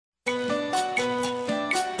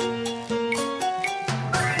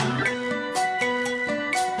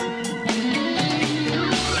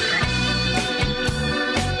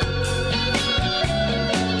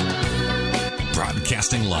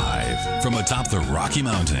From atop the Rocky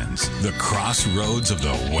Mountains, the crossroads of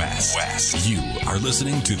the West, you are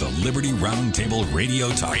listening to the Liberty Roundtable Radio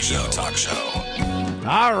Talk Show.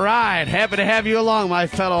 All right, happy to have you along, my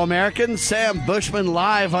fellow Americans. Sam Bushman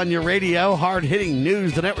live on your radio. Hard-hitting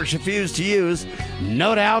news the networks refuse to use.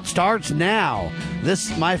 No Doubt starts now.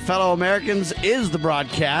 This, my fellow Americans, is the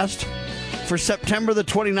broadcast for September the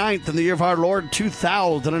 29th in the year of our Lord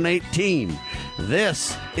 2018.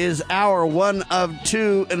 This is our one of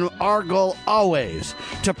two, and our goal always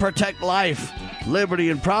to protect life, liberty,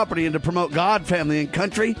 and property, and to promote God, family, and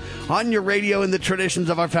country on your radio in the traditions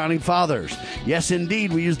of our founding fathers. Yes,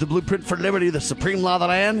 indeed, we use the blueprint for liberty, the supreme law of the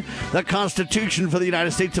land, the Constitution for the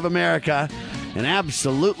United States of America, and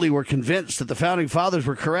absolutely we're convinced that the founding fathers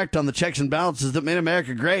were correct on the checks and balances that made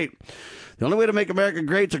America great. The only way to make America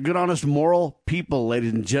great is a good, honest, moral people,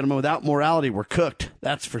 ladies and gentlemen. Without morality, we're cooked.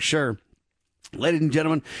 That's for sure. Ladies and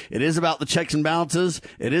gentlemen, it is about the checks and balances.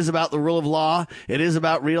 It is about the rule of law. It is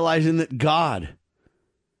about realizing that God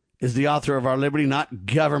is the author of our liberty, not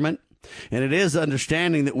government. And it is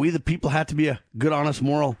understanding that we, the people, have to be a good, honest,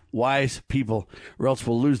 moral, wise people, or else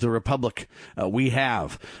we'll lose the republic we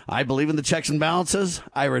have. I believe in the checks and balances.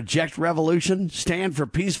 I reject revolution, stand for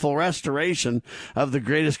peaceful restoration of the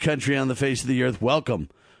greatest country on the face of the earth. Welcome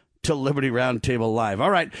to Liberty Roundtable Live.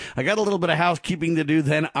 All right, I got a little bit of housekeeping to do,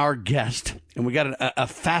 then our guest. And we got a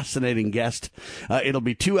fascinating guest. It'll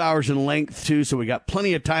be 2 hours in length, too, so we got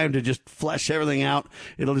plenty of time to just flesh everything out.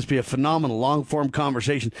 It'll just be a phenomenal long-form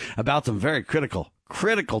conversation about some very critical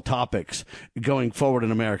topics going forward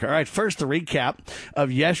in America. All right, first, the recap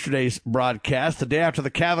of yesterday's broadcast, the day after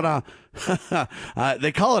the Kavanaugh.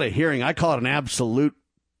 They call it a hearing. I call it an absolute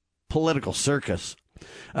political circus.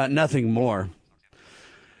 Nothing more.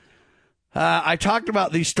 I talked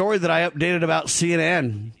about the story that I updated about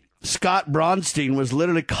CNN. Scott Braunstein was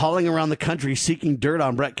literally calling around the country seeking dirt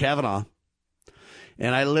on Brett Kavanaugh.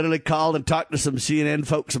 And I literally called and talked to some CNN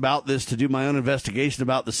folks about this to do my own investigation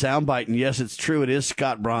about the soundbite. And yes, it's true. It is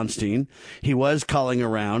Scott Braunstein. He was calling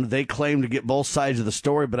around. They claim to get both sides of the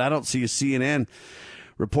story, but I don't see a CNN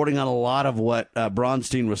reporting on a lot of what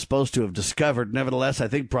Braunstein was supposed to have discovered. Nevertheless, I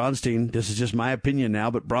think Braunstein, this is just my opinion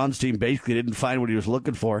now, but Braunstein basically didn't find what he was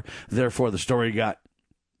looking for. Therefore, the story got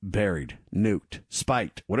buried, nuked,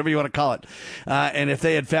 spiked, whatever you want to call it. And if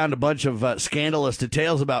they had found a bunch of scandalous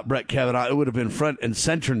details about Brett Kavanaugh, it would have been front and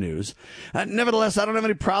center news. Nevertheless, I don't have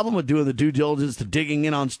any problem with doing the due diligence, to digging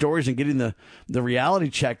in on stories and getting the reality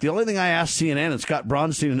check. The only thing I asked CNN and Scott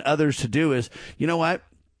Braunstein and others to do is, you know what?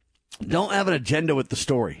 Don't have an agenda with the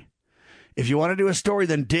story. If you want to do a story,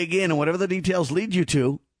 then dig in, and whatever the details lead you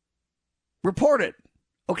to, report it.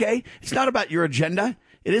 Okay? It's not about your agenda.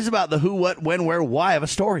 It is about the who, what, when, where, why of a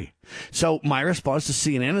story. So my response to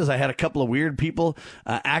CNN is I had a couple of weird people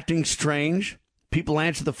acting strange. People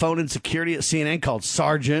answer the phone in security at CNN called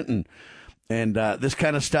Sergeant and this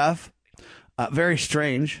kind of stuff. Very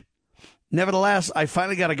strange. Nevertheless, I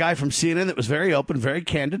finally got a guy from CNN that was very open, very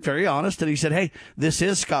candid, very honest, and he said, hey, this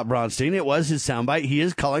is Scott Braunstein. It was his soundbite. He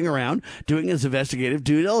is calling around, doing his investigative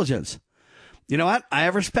due diligence. You know what? I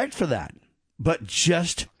have respect for that. But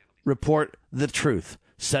just report the truth.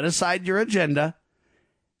 Set aside your agenda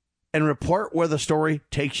and report where the story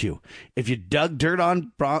takes you. If you dug dirt,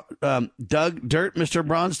 Mr.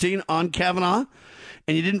 Braunstein, on Kavanaugh,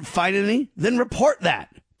 and you didn't find any, then report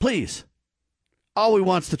that, please. All we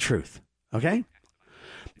want's the truth. Okay?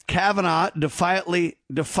 Kavanaugh defiantly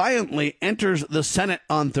enters the Senate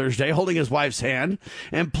on Thursday, holding his wife's hand,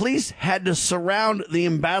 and police had to surround the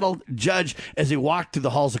embattled judge as he walked through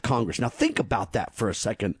the halls of Congress. Now, think about that for a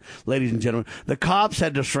second, ladies and gentlemen. The cops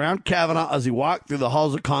had to surround Kavanaugh as he walked through the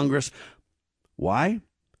halls of Congress. Why?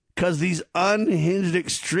 Because these unhinged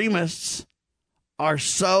extremists are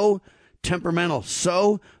so temperamental,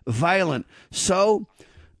 so violent, so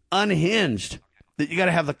unhinged that you got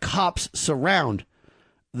to have the cops surround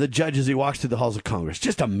the judge as he walks through the halls of Congress.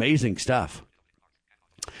 Just amazing stuff.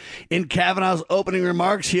 In Kavanaugh's opening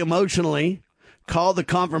remarks, he emotionally called the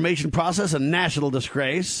confirmation process a national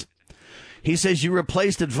disgrace. He says, you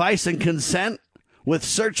replaced advice and consent with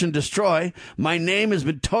search and destroy. My name has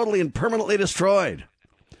been totally and permanently destroyed.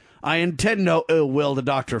 I intend no ill will to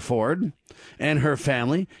Dr. Ford and her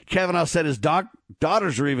family. Kavanaugh said his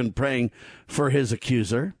daughters are even praying for his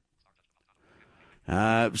accuser.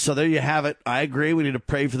 So there you have it. I agree. We need to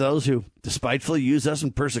pray for those who despitefully use us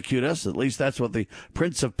and persecute us. At least that's what the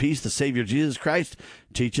Prince of Peace, the Savior Jesus Christ,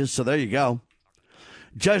 teaches. So there you go.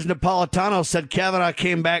 Judge Napolitano said Kavanaugh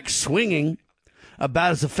came back swinging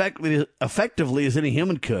about as effectively as any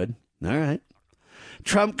human could. All right.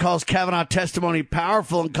 Trump calls Kavanaugh testimony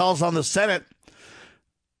powerful and calls on the Senate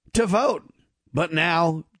to vote. But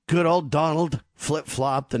now Good old Donald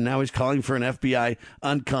flip-flopped, and now he's calling for an FBI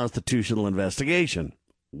unconstitutional investigation.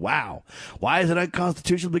 Wow. Why is it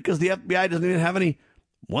unconstitutional? Because the FBI doesn't even have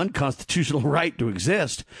one constitutional right to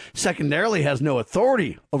exist. Secondarily, has no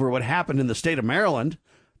authority over what happened in the state of Maryland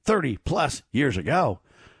 30-plus years ago.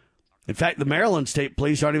 In fact, the Maryland State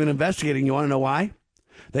Police aren't even investigating. You want to know why?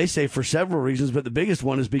 They say for several reasons, but the biggest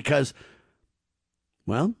one is because,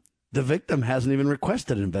 well, the victim hasn't even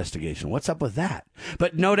requested an investigation. What's up with that?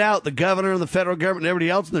 But no doubt the governor and the federal government and everybody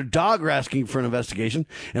else and their dog are asking for an investigation.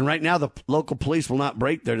 And right now the local police will not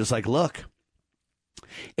break. They're just like, look,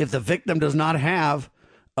 if the victim does not have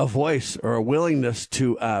a voice or a willingness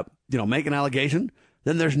to, make an allegation,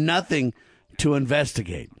 then there's nothing to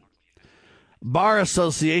investigate. Bar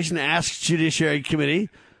Association asks Judiciary Committee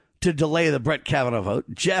to delay the Brett Kavanaugh vote.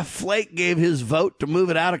 Jeff Flake gave his vote to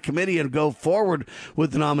move it out of committee and go forward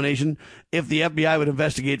with the nomination if the FBI would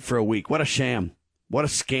investigate for a week. What a sham. What a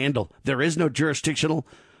scandal. There is no jurisdictional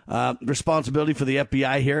responsibility for the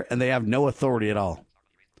FBI here, and they have no authority at all.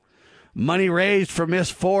 Money raised for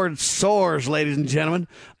Miss Ford soars, ladies and gentlemen.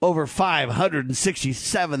 Over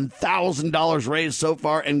 $567,000 raised so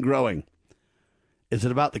far and growing. Is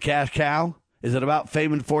it about the cash cow? Is it about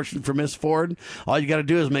fame and fortune for Miss Ford? All you got to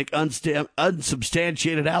do is make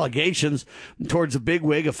unsubstantiated allegations towards a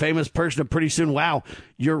bigwig, a famous person, and pretty soon, wow,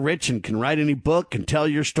 you're rich and can write any book and tell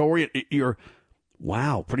your story.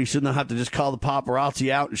 Wow, pretty soon they'll have to just call the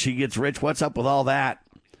paparazzi out and she gets rich. What's up with all that?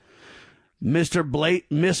 Miss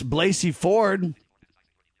Blasey Ford,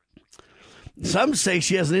 some say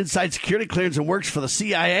she has an inside security clearance and works for the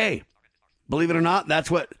CIA. Believe it or not,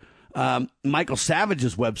 that's what Michael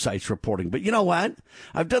Savage's website's reporting. But you know what?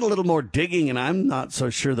 I've done a little more digging, and I'm not so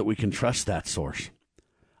sure that we can trust that source.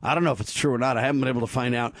 I don't know if it's true or not. I haven't been able to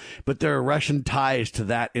find out. But there are Russian ties to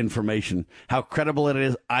that information. How credible it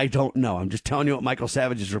is, I don't know. I'm just telling you what Michael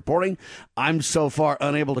Savage is reporting. I'm so far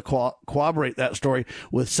unable to corroborate that story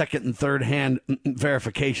with second and third hand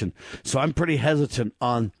verification. So I'm pretty hesitant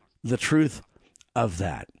on the truth of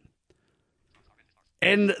that.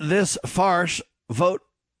 End this farce. Vote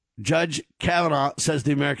Judge Kavanaugh, says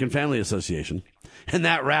the American Family Association. And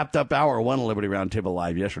that wrapped up Hour 1 of Liberty Roundtable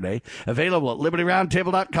Live yesterday. Available at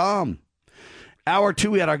LibertyRoundtable.com. Hour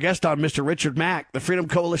 2, we had our guest on, Mr. Richard Mack,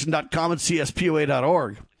 thefreedomcoalition.com and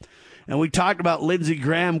CSPOA.org. And we talked about Lindsey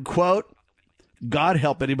Graham, quote, God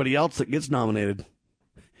help anybody else that gets nominated.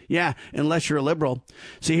 Yeah, unless you're a liberal.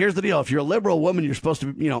 See, here's the deal. If you're a liberal woman, you're supposed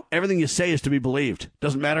to be, everything you say is to be believed.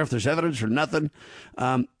 Doesn't matter if there's evidence or nothing.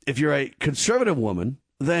 If you're a conservative woman,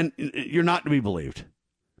 then you're not to be believed,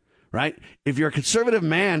 right? If you're a conservative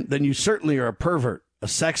man, then you certainly are a pervert, a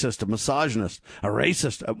sexist, a misogynist, a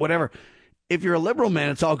racist, whatever. If you're a liberal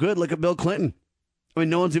man, it's all good. Look at Bill Clinton. I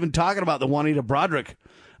mean, no one's even talking about the Juanita Broaddrick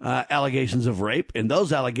allegations of rape, and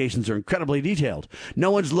those allegations are incredibly detailed.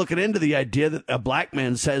 No one's looking into the idea that a black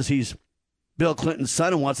man says he's Bill Clinton's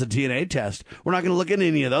son and wants a DNA test. We're not going to look into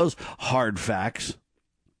any of those hard facts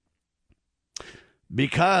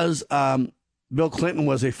because Bill Clinton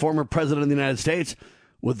was a former president of the United States.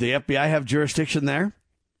 Would the FBI have jurisdiction there?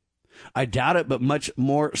 I doubt it, but much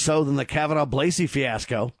more so than the Kavanaugh-Blasey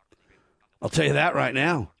fiasco. I'll tell you that right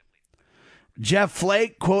now. Jeff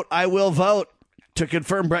Flake, quote, I will vote to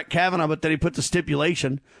confirm Brett Kavanaugh, but then he puts a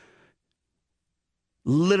stipulation,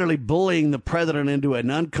 literally bullying the president into an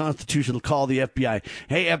unconstitutional call to the FBI.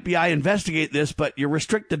 Hey, FBI, investigate this, but you're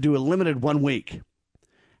restricted to a limited 1 week.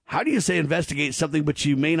 How do you say investigate something, but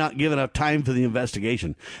you may not give enough time for the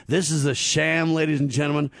investigation? This is a sham, ladies and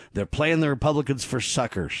gentlemen. They're playing the Republicans for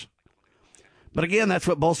suckers. But again, that's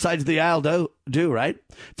what both sides of the aisle do, right?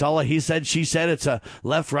 It's all a he said, she said. It's a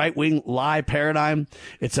left, right wing lie paradigm.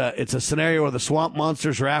 It's a scenario where the swamp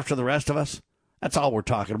monsters are after the rest of us. That's all we're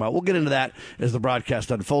talking about. We'll get into that as the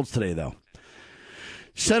broadcast unfolds today, though.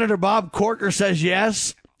 Senator Bob Corker says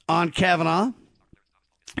yes on Kavanaugh.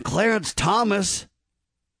 Clarence Thomas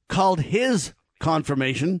called his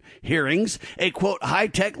confirmation hearings a, quote,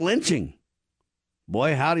 high-tech lynching.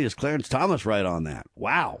 Boy, howdy, is Clarence Thomas right on that.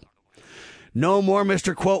 Wow. No more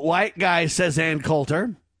Mr. quote white guy, says Ann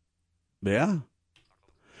Coulter. Yeah.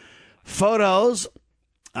 Photos.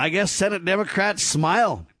 I guess Senate Democrats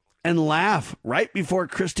smile and laugh right before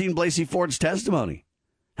Christine Blasey Ford's testimony.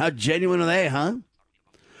 How genuine are they, huh?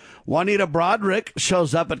 Juanita Broaddrick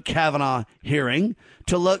shows up at Kavanaugh hearing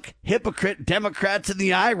to look hypocrite Democrats in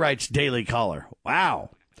the eye, writes Daily Caller.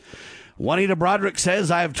 Wow. Juanita Broaddrick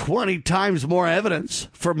says, I have 20 times more evidence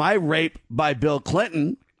for my rape by Bill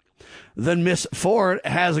Clinton than Miss Ford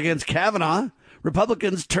has against Kavanaugh.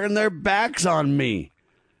 Republicans turn their backs on me.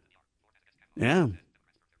 Yeah.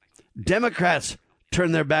 Democrats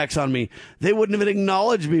turned their backs on me. They wouldn't have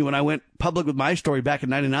acknowledged me when I went public with my story back in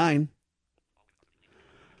 99.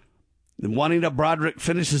 And Juanita Broderick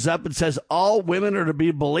finishes up and says, all women are to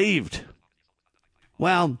be believed.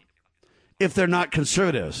 Well, if they're not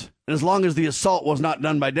conservatives, and as long as the assault was not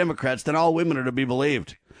done by Democrats, then all women are to be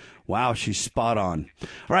believed. Wow, she's spot on.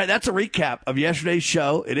 All right, that's a recap of yesterday's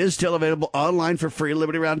show. It is still available online for free,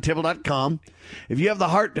 libertyroundtable.com. If you have the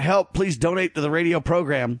heart to help, please donate to the radio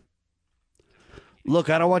program.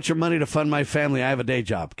 Look, I don't want your money to fund my family. I have a day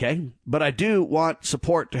job, okay? But I do want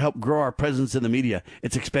support to help grow our presence in the media.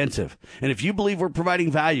 It's expensive. And if you believe we're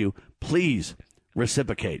providing value, please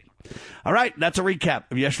reciprocate. All right, that's a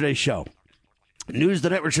recap of yesterday's show. News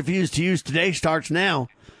the networks refuse to use today starts now.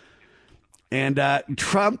 And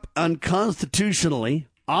Trump unconstitutionally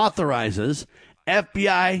authorizes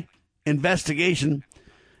FBI investigation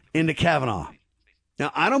into Kavanaugh.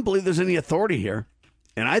 Now, I don't believe there's any authority here.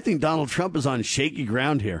 And I think Donald Trump is on shaky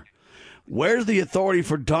ground here. Where's the authority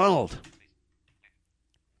for Donald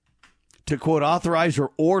to, quote, authorize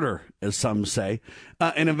or order, as some say,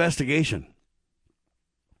 an investigation?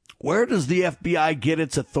 Where does the FBI get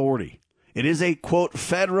its authority? It is a, quote,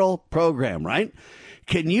 federal program, right?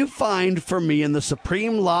 Can you find for me in the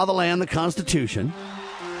supreme law of the land, the Constitution?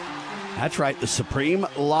 That's right, the supreme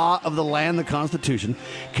law of the land, the Constitution.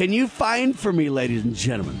 Can you find for me, ladies and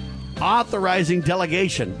gentlemen, authorizing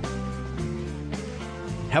delegation?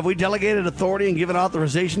 Have we delegated authority and given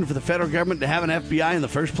authorization for the federal government to have an FBI in the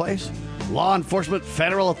first place? Law enforcement,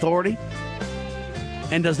 federal authority?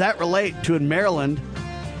 And does that relate to, in Maryland,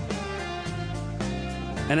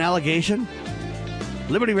 an allegation?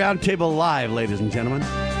 Liberty Roundtable Live, ladies and gentlemen.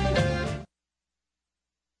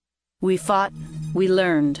 We fought, we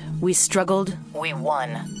learned, we struggled, we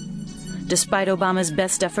won. Despite Obama's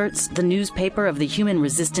best efforts, the newspaper of the human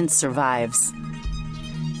resistance survives.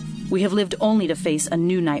 We have lived only to face a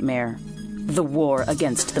new nightmare, the war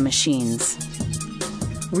against the machines.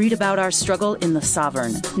 Read about our struggle in The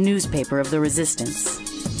Sovereign, newspaper of the resistance.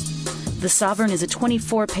 The Sovereign is a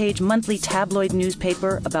 24-page monthly tabloid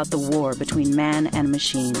newspaper about the war between man and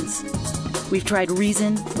machines. We've tried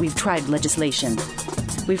reason, we've tried legislation.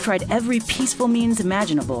 We've tried every peaceful means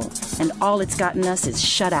imaginable, and all it's gotten us is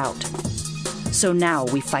shut out. So now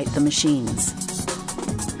we fight the machines.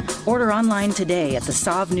 Order online today at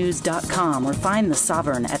thesovnews.com or find The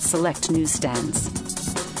Sovereign at select newsstands.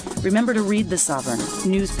 Remember to read The Sovereign,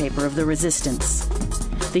 newspaper of the resistance.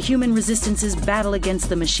 The human resistance's battle against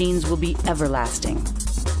the machines will be everlasting.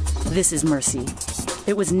 This is mercy.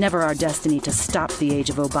 It was never our destiny to stop the age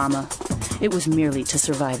of Obama. It was merely to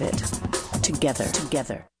survive it.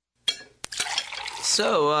 Together.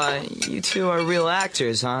 So, you two are real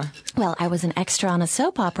actors, huh? Well, I was an extra on a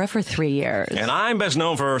soap opera for 3 years. And I'm best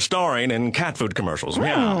known for starring in cat food commercials.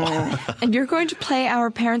 Meow. And you're going to play our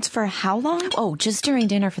parents for how long? Oh, just during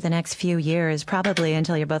dinner for the next few years, probably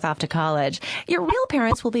until you're both off to college. Your real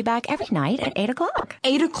parents will be back every night at 8 o'clock.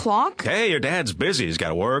 8 o'clock? Hey, your dad's busy. He's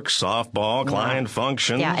got work, softball, client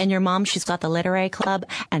function. Yeah, and your mom, she's got the literary club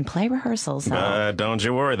and play rehearsals. So. Don't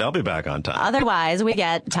you worry. They'll be back on time. Otherwise, we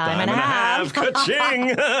get time and a half. Ka-ching!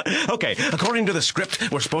 Okay, according to the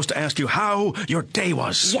script, we're supposed to ask you how your day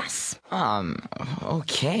was. Yes.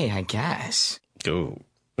 Okay, I guess. Ooh,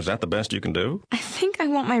 is that the best you can do? I think I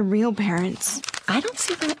want my real parents. I don't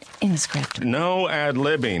see that in the script. No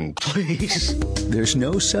ad-libbing, please. There's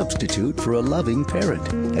no substitute for a loving parent.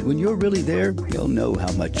 And when you're really there, you'll know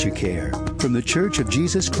how much you care. From the Church of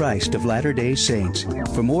Jesus Christ of Latter-day Saints.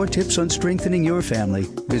 For more tips on strengthening your family,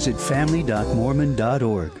 visit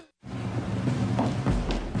family.mormon.org.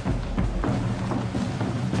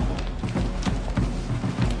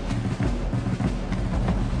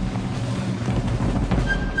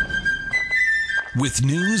 With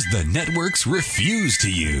news the networks refuse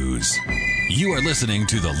to use. You are listening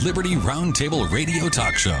to the Liberty Roundtable Radio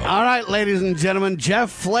Talk Show. All right, ladies and gentlemen,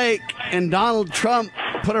 Jeff Flake and Donald Trump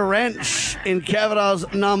put a wrench in Kavanaugh's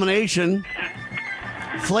nomination.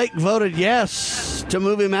 Flake voted yes to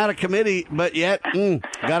move him out of committee, but yet,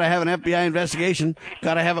 got to have an FBI investigation,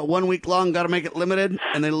 got to have it 1 week long, got to make it limited,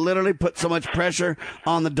 and they literally put so much pressure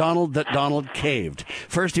on the Donald that Donald caved.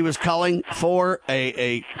 First, he was calling for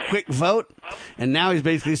a quick vote, and now he's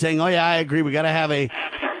basically saying, oh, yeah, I agree, we got to have a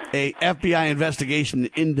FBI investigation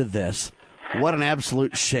into this. What an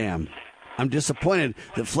absolute sham. I'm disappointed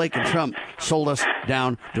that Flake and Trump sold us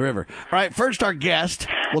down the river. All right, first our guest.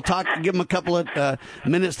 We'll give him a couple of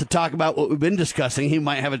minutes to talk about what we've been discussing. He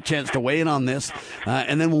might have a chance to weigh in on this,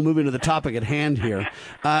 and then we'll move into the topic at hand here.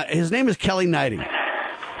 His name is Kelly Knighting.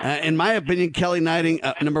 In my opinion, Kelly Knighting,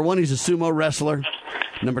 number one, he's a sumo wrestler.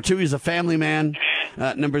 Number two, he's a family man.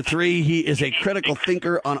 Number 3, he is a critical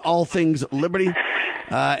thinker on all things liberty.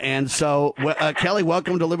 And so, Kelly,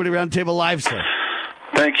 welcome to Liberty Roundtable Live, sir.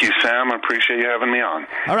 Thank you, Sam. I appreciate you having me on.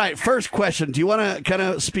 All right, first question. Do you want to kind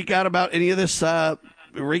of speak out about any of this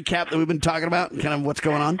recap that we've been talking about and kind of what's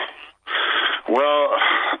going on? Well,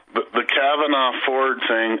 the Kavanaugh-Ford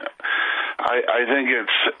thing, I think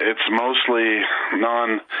it's mostly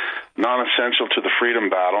non-essential to the freedom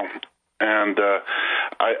battle. And,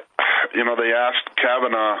 they asked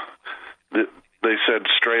Kavanaugh, they said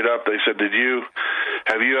straight up, they said,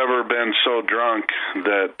 have you ever been so drunk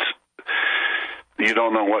that you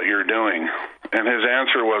don't know what you're doing? And his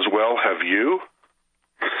answer was, well, have you?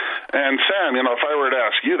 And Sam, if I were to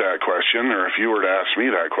ask you that question, or if you were to ask me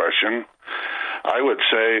that question, I would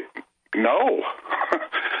say no.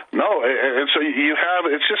 No. And so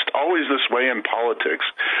it's just always this way in politics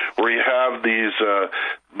where you have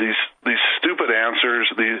these stupid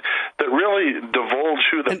answers that really divulge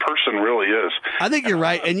who the person really is. I think you're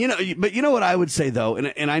right. And but you know what I would say though,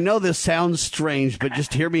 and I know this sounds strange, but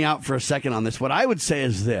just hear me out for a second on this. What I would say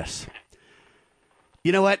is this.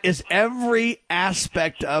 You know what? Is every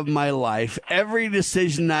aspect of my life, every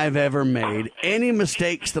decision I've ever made, any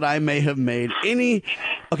mistakes that I may have made,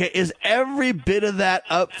 is every bit of that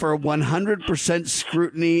up for 100%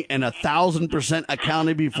 scrutiny and 1,000%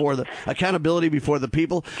 accountability before the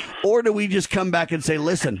people? Or do we just come back and say,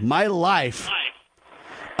 listen, my life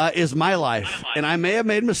is my life, and I may have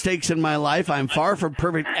made mistakes in my life. I'm far from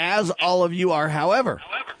perfect, as all of you are. However,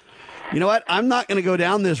 you know what? I'm not going to go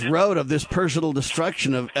down this road of this personal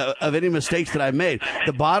destruction of any mistakes that I've made.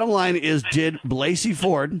 The bottom line is, did Blasey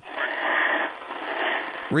Ford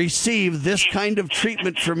receive this kind of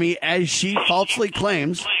treatment from me as she falsely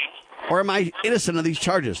claims, or am I innocent of these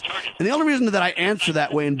charges? And the only reason that I answer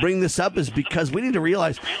that way and bring this up is because we need to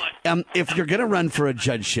realize if you're going to run for a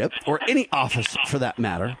judgeship, or any office for that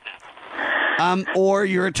matter, or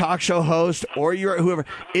you're a talk show host, or you're whoever,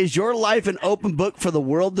 is your life an open book for the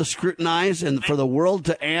world to scrutinize and for the world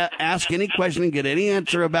to ask any question and get any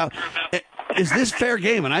answer about? Is this fair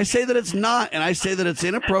game? And I say that it's not, and I say that it's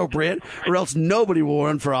inappropriate, or else nobody will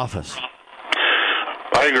run for office.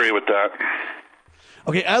 I agree with that.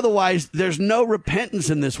 Okay, otherwise, there's no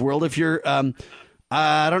repentance in this world if you're,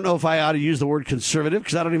 I don't know if I ought to use the word conservative,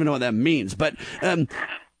 because I don't even know what that means, but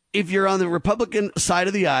if you're on the Republican side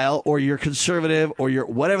of the aisle, or you're conservative, or you're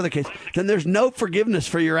whatever the case, then there's no forgiveness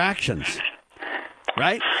for your actions,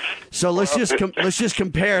 right? So let's just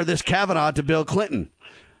compare this Kavanaugh to Bill Clinton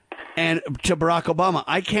and to Barack Obama.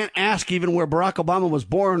 I can't ask even where Barack Obama was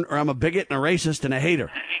born, or I'm a bigot and a racist and a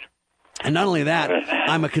hater. And not only that,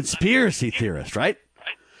 I'm a conspiracy theorist, right?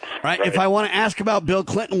 Right. If I want to ask about Bill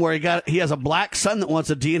Clinton, where he has a black son that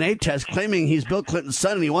wants a DNA test claiming he's Bill Clinton's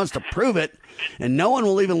son, and he wants to prove it, and no one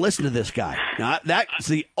will even listen to this guy. Now, that's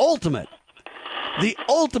the ultimate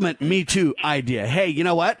Me Too idea. Hey, you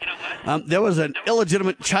know what? There was an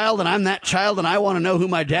illegitimate child, and I'm that child, and I want to know who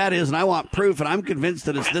my dad is, and I want proof, and I'm convinced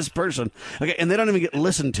that it's this person. Okay, and they don't even get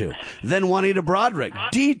listened to. Then Juanita Broderick,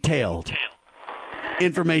 detailed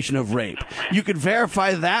information of rape. You could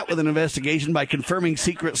verify that with an investigation by confirming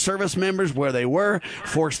Secret Service members where they were,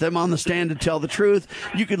 force them on the stand to tell the truth.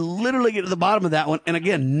 You could literally get to the bottom of that one. And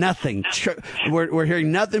again, nothing. We're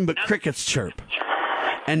hearing nothing but crickets chirp.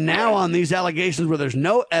 And now on these allegations where there's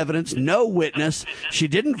no evidence, no witness, she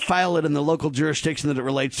didn't file it in the local jurisdiction that it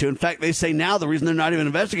relates to. In fact, they say now the reason they're not even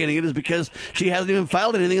investigating it is because she hasn't even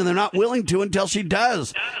filed anything, and they're not willing to until she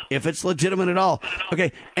does, if it's legitimate at all.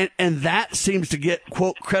 Okay, and that seems to get,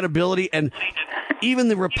 quote, credibility, and even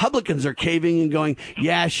the Republicans are caving and going,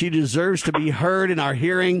 yeah, she deserves to be heard in our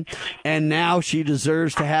hearing, and now she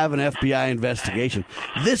deserves to have an FBI investigation.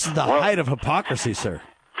 This is the height of hypocrisy, sir.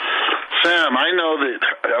 Sam, I know that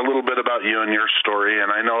a little bit about you and your story,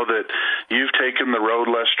 and I know that you've taken the road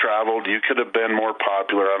less traveled. You could have been more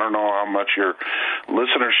popular. I don't know how much your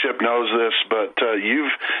listenership knows this, but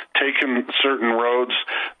you've taken certain roads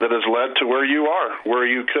that has led to where you are, where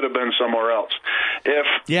you could have been somewhere else.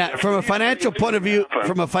 From a financial point of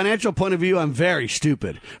view, I'm very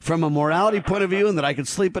stupid. From a morality point of view, and that I can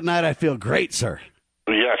sleep at night, I feel great, sir.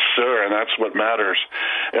 Yes, sir, and that's what matters.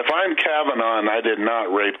 If I'm Kavanaugh and I did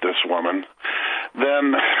not rape this woman,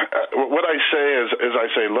 then what I say is I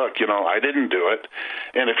say, look, I didn't do it.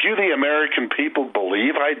 And if you, the American people,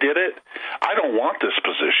 believe I did it, I don't want this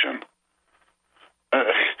position.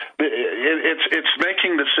 It's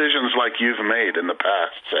making decisions like you've made in the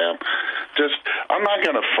past, Sam. I'm not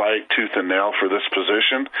going to fight tooth and nail for this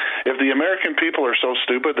position. If the American people are so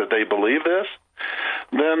stupid that they believe this,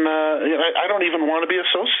 then I don't even want to be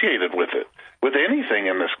associated with it, with anything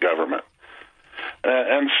in this government.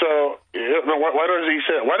 And so, why doesn't he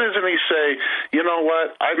say? Why doesn't he say, you know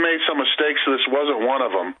what? I made some mistakes. This wasn't one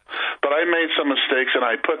of them, but I made some mistakes, and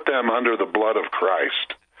I put them under the blood of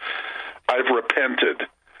Christ. I've repented,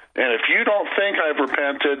 and if you don't think I've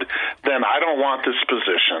repented, then I don't want this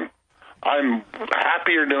position. I'm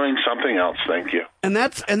happier doing something else. Thank you. And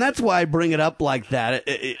that's why I bring it up like that.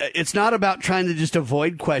 It's not about trying to just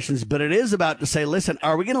avoid questions, but it is about to say, listen,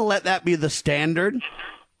 are we going to let that be the standard?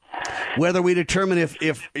 Whether we determine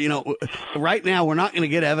if right now we're not going to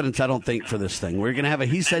get evidence, I don't think, for this thing. We're going to have a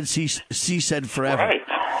he said, she said forever.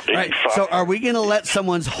 Right. So are we going to let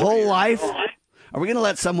someone's whole life,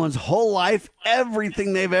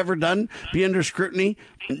 everything they've ever done, be under scrutiny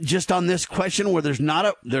just on this question where there's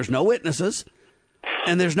no witnesses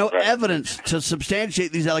and there's no evidence to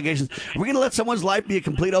substantiate these allegations? Are we going to let someone's life be a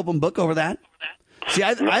complete open book over that? See,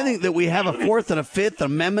 I think that we have a Fourth and a Fifth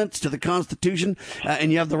Amendments to the Constitution,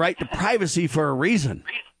 and you have the right to privacy for a reason.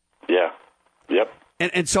 Yeah. Yep.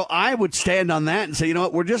 And so I would stand on that and say, you know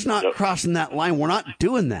what, we're just not crossing that line. We're not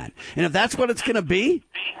doing that. And if that's what it's going to be,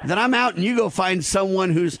 then I'm out and you go find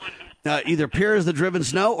someone who's either pure as the driven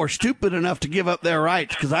snow or stupid enough to give up their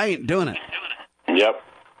rights, because I ain't doing it. Yep.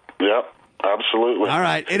 Absolutely. All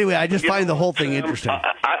right. Anyway, I just find the whole thing interesting.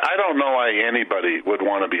 I don't know why anybody would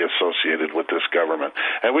want to be associated with this government,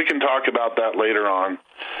 and we can talk about that later on.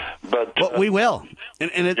 But we will,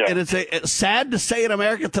 and it's sad to say in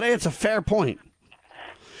America today. It's a fair point,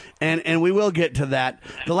 and we will get to that.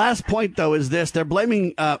 The last point, though, is this: they're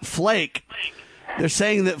blaming Flake. They're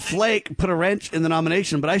saying that Flake put a wrench in the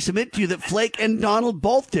nomination, but I submit to you that Flake and Donald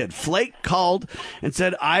both did. Flake called and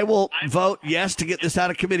said, I will vote yes to get this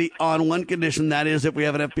out of committee on one condition, that is if we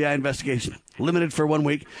have an FBI investigation, limited for 1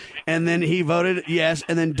 week. And then he voted yes,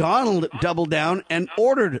 and then Donald doubled down and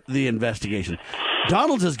ordered the investigation.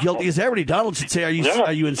 Donald's as guilty as everybody. Donald should say, are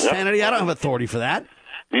you insanity? I don't have authority for that.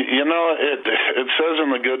 You know, it says in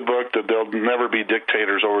the good book that there'll never be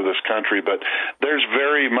dictators over this country, but there's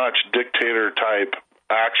very much dictator-type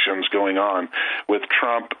actions going on with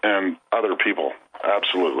Trump and other people.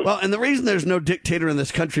 Absolutely. Well, and the reason there's no dictator in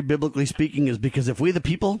this country, biblically speaking, is because if we, the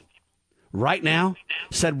people, right now,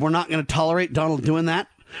 said we're not going to tolerate Donald doing that,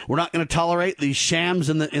 we're not going to tolerate these shams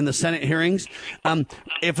in the Senate hearings.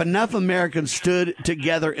 If enough Americans stood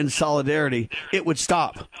together in solidarity, it would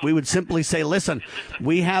stop. We would simply say, listen,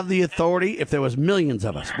 we have the authority, if there was millions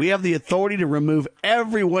of us, we have the authority to remove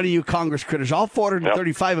every one of you Congress critters, all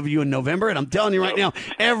 435 of you in November, and I'm telling you right now,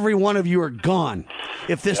 every one of you are gone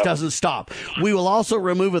if this doesn't stop. We will also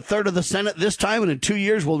remove a third of the Senate this time, and in 2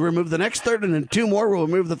 years we'll remove the next third, and in 2 more we'll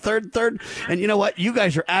remove the third. And you know what? You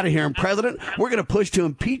guys are out of here. And President, we're going to push to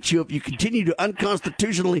impeach you if you continue to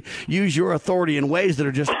unconstitutionally use your authority in ways that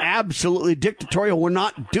are just absolutely dictatorial. We're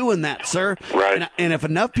not doing that, sir. Right. And if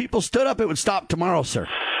enough people stood up, it would stop tomorrow, sir.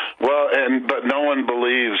 Well, but no one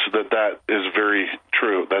believes that is very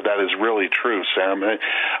true, that is really true, Sam.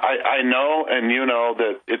 I know, and you know,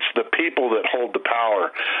 that it's the people that hold the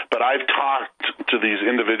power, but I've talked to these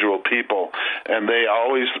individual people, and they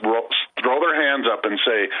always throw their hands up and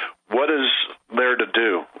say, what is there to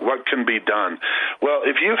do? What can be done? Well,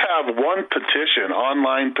 if you have one petition,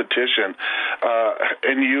 online petition,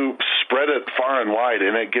 and you spread it far and wide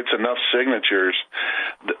and it gets enough signatures,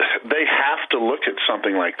 they have to look at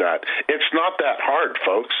something like that. It's not that hard,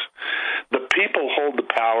 folks. The people hold the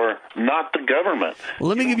power, not the government. Well,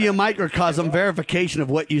 let me give you a microcosm verification of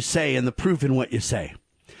what you say and the proof in what you say.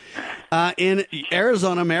 In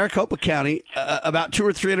Arizona, Maricopa County, about 200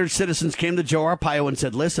 or 300 citizens came to Joe Arpaio and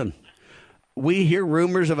said, listen, we hear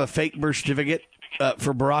rumors of a fake birth certificate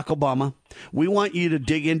for Barack Obama. We want you to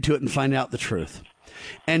dig into it and find out the truth.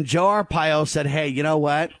 And Joe Arpaio said, hey, you know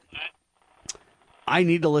what? I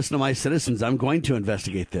need to listen to my citizens. I'm going to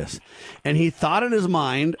investigate this. And he thought in his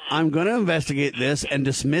mind, I'm going to investigate this and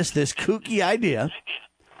dismiss this kooky idea.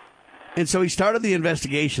 And so he started the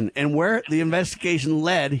investigation. And where the investigation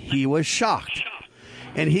led, he was shocked.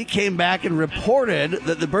 And he came back and reported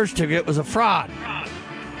that the birth certificate was a fraud.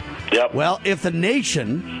 Yep. Well, if the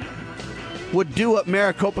nation would do what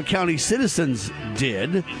Maricopa County citizens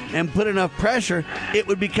did and put enough pressure, it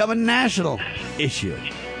would become a national issue.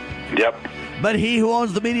 Yep. But he who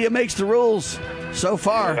owns the media makes the rules. So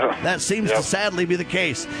far, that seems to sadly be the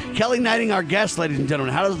case. Kelly Knighting, our guest, ladies and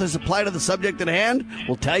gentlemen. How does this apply to the subject at hand?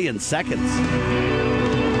 We'll tell you in seconds.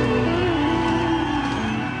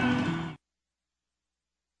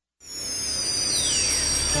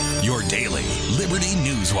 Your daily Liberty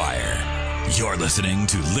News Wire. You're listening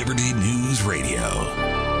to Liberty News Radio.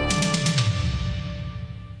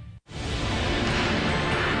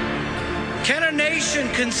 Can a nation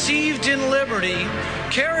conceived in liberty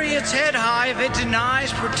carry its head high if it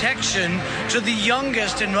denies protection to the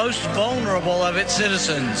youngest and most vulnerable of its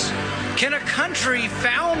citizens? Can a country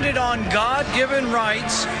founded on God-given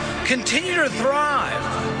rights continue to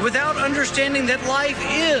thrive without understanding that life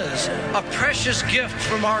is a precious gift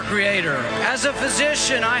from our Creator? As a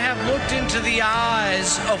physician, I have looked into the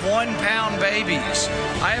eyes of 1-pound babies.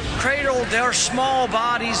 I have cradled their small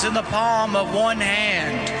bodies in the palm of one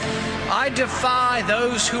hand. I defy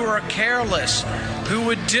those who are careless, who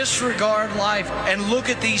would disregard life and look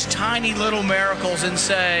at these tiny little miracles and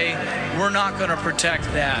say, we're not going to protect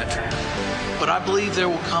that. But I believe there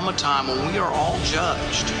will come a time when we are all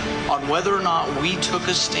judged on whether or not we took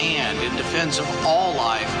a stand in defense of all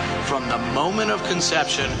life from the moment of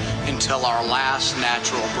conception until our last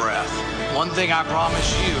natural breath. One thing I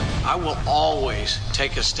promise you, I will always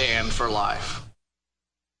take a stand for life.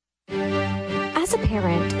 As a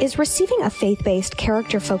parent, is receiving a faith-based,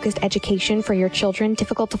 character-focused education for your children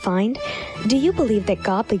difficult to find? Do you believe that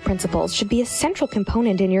godly principles should be a central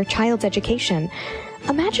component in your child's education?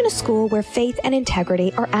 Imagine a school where faith and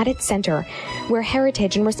integrity are at its center, where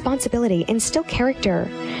heritage and responsibility instill character.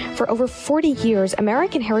 For over 40 years,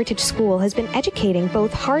 American Heritage School has been educating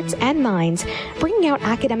both hearts and minds, bringing out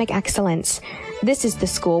academic excellence. This is the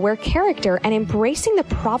school where character and embracing the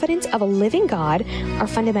providence of a living God are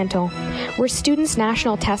fundamental, where students'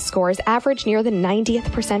 national test scores average near the 90th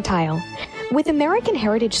percentile. With American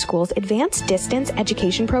Heritage School's advanced distance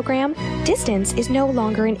education program, distance is no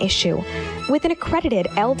longer an issue. With an accredited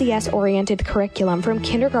LDS-oriented curriculum from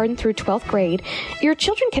kindergarten through 12th grade, your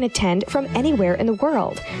children can attend from anywhere in the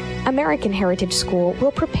world. American Heritage School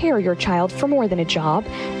will prepare your child for more than a job.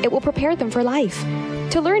 It will prepare them for life.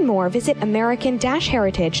 To learn more, visit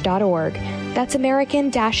American-Heritage.org. That's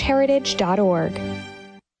American-Heritage.org.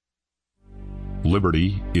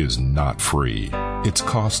 Liberty is not free. Its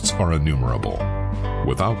costs are innumerable.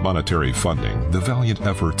 Without monetary funding, the valiant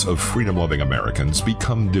efforts of freedom-loving Americans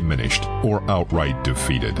become diminished or outright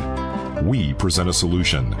defeated. We present a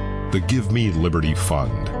solution, the Give Me Liberty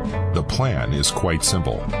Fund. The plan is quite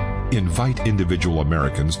simple. Invite individual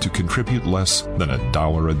Americans to contribute less than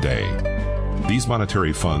 $1 a day. These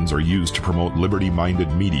monetary funds are used to promote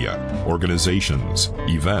liberty-minded media, organizations,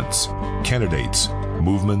 events, candidates,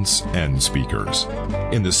 movements, and speakers.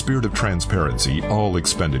 In the spirit of transparency, all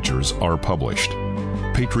expenditures are published.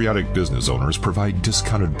 Patriotic business owners provide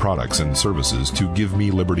discounted products and services to Give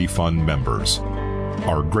Me Liberty Fund members.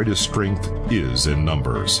 Our greatest strength is in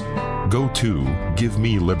numbers. Go to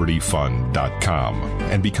GiveMeLibertyFund.com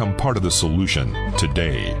and become part of the solution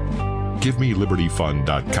today.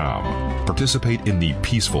 GiveMeLibertyFund.com. Participate in the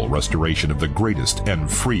peaceful restoration of the greatest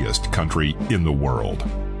and freest country in the world.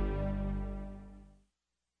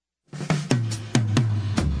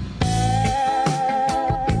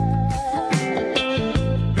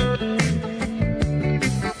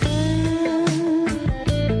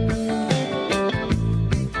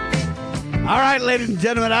 All right, ladies and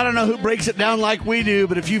gentlemen, I don't know who breaks it down like we do,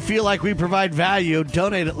 but if you feel like we provide value,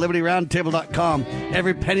 donate at LibertyRoundtable.com.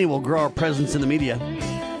 Every penny will grow our presence in the media.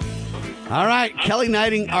 All right, Kelly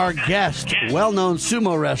Knighting, our guest, well-known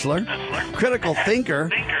sumo wrestler, critical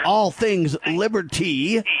thinker, all things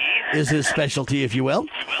liberty is his specialty, if you will.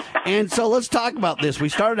 And so let's talk about this. We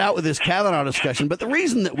started out with this Kavanaugh discussion, but the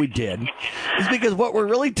reason that we did is because what we're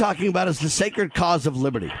really talking about is the sacred cause of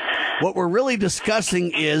liberty. What we're really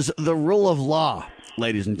discussing is the rule of law,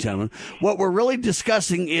 ladies and gentlemen. What we're really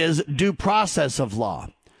discussing is due process of law,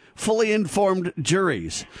 fully informed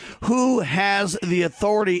juries. Who has the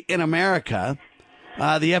authority in America?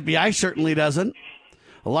 The FBI certainly doesn't.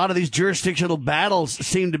 A lot of these jurisdictional battles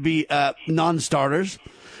seem to be non-starters.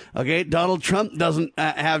 Okay, Donald Trump doesn't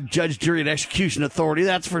have judge, jury, and execution authority,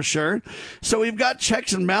 that's for sure. So we've got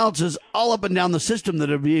checks and balances all up and down the system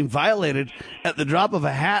that are being violated at the drop of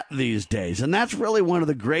a hat these days. And that's really one of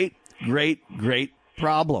the great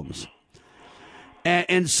problems.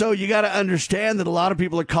 And so you got to understand that a lot of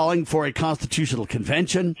people are calling for a constitutional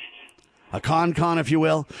convention, a con, if you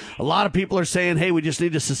will. A lot of people are saying, hey, we just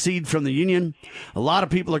need to secede from the Union. A lot of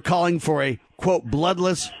people are calling for a, quote,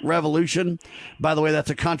 bloodless revolution. By the way,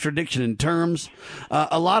 that's a contradiction in terms.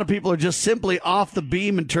 A lot of people are just simply off the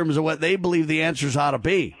beam in terms of what they believe the answers ought to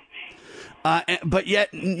be. But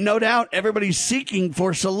yet, no doubt, everybody's seeking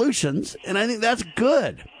for solutions, and I think that's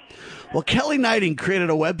good. Well, Kelly Knighting created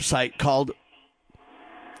a website called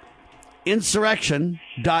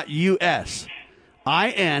insurrection.us.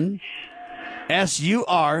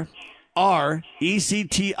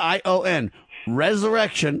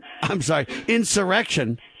 INSURRECTION.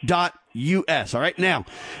 Insurrection.us. All right. Now,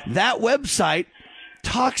 that website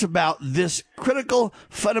talks about this critical,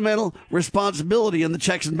 fundamental responsibility and the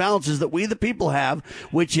checks and balances that we, the people, have,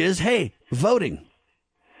 which is, hey, voting.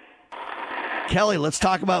 Kelly, let's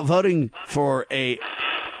talk about voting for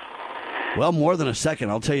more than a second,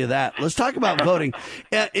 I'll tell you that. Let's talk about voting.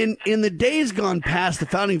 In the days gone past, the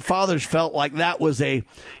Founding Fathers felt like that was a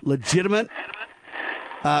legitimate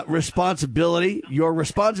responsibility. Your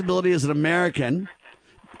responsibility as an American,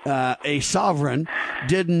 a sovereign,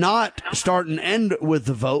 did not start and end with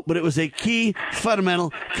the vote, but it was a key,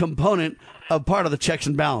 fundamental component of part of the checks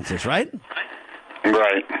and balances, right?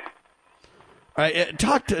 Right. All right,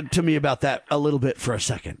 talk to me about that a little bit for a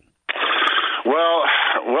second. Well,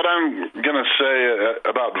 what I'm going to say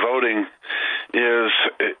about voting is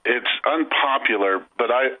it's unpopular, but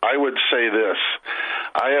I would say this.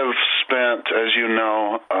 I have spent, as you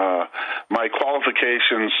know, my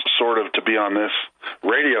qualifications sort of to be on this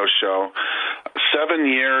radio show, 7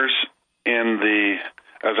 years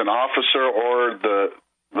as an officer or the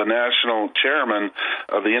national chairman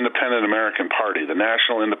of the Independent American Party, the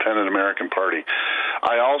National Independent American Party.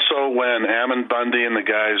 I also, when Ammon Bundy and the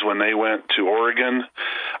guys, when they went to Oregon,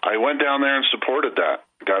 I went down there and supported that.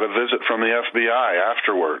 Got a visit from the FBI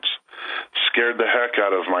afterwards. Scared the heck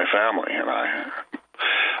out of my family and I.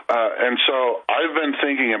 And so I've been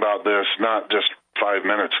thinking about this not just 5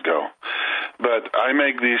 minutes ago, but I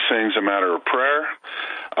make these things a matter of prayer.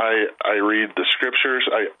 I read the scriptures.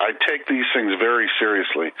 I take these things very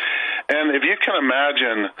seriously. And if you can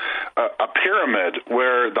imagine a pyramid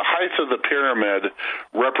where the height of the pyramid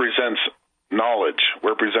represents knowledge,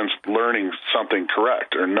 represents learning something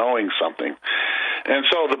correct or knowing something. And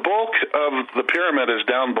so the bulk of the pyramid is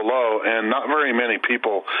down below, and not very many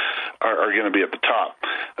people are going to be at the top.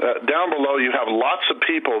 Down below, you have lots of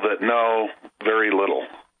people that know very little.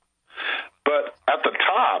 But at the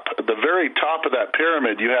top, at the very top of that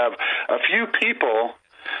pyramid, you have a few people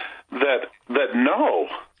that know,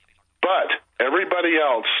 but everybody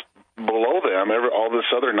else below them, all this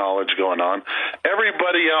other knowledge going on,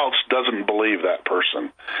 everybody else doesn't believe that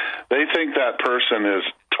person. They think that person is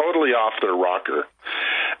totally off their rocker.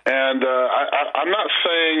 And I'm not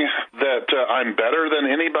saying that I'm better than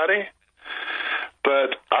anybody,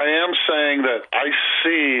 but I am saying that I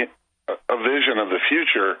see a vision of the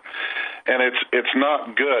future, and it's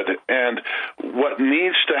not good. And what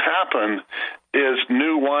needs to happen is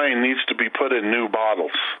new wine needs to be put in new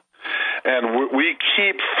bottles. And we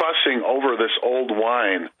keep fussing over this old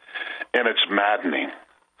wine, and it's maddening.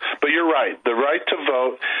 But you're right. The right to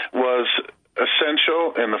vote was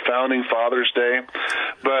essential in the Founding Fathers' Day.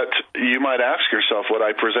 But you might ask yourself what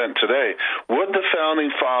I present today. Would the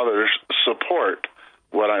Founding Fathers support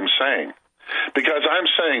what I'm saying? Because I'm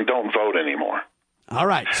saying don't vote anymore. All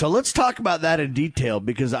right, so let's talk about that in detail,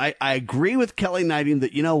 because I agree with Kelly Knighting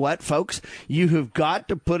that, you know what, folks, you have got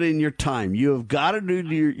to put in your time. You have got to do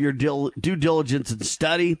your due diligence and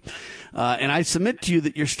study. And I submit to you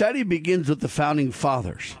that your study begins with the Founding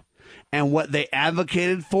Fathers and what they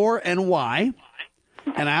advocated for and why.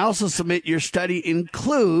 And I also submit your study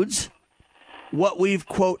includes what we've,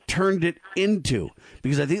 quote, turned it into,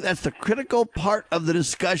 because I think that's the critical part of the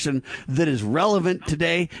discussion that is relevant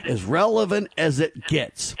today, as relevant as it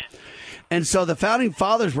gets. And so the Founding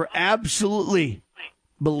Fathers were absolutely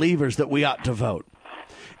believers that we ought to vote.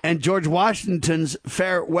 And George Washington's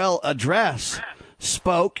farewell address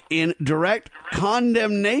spoke in direct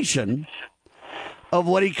condemnation of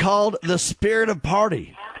what he called the spirit of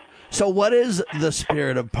party. So what is the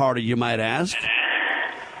spirit of party, you might ask?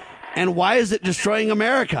 And why is it destroying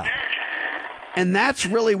America? And that's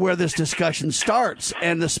really where this discussion starts.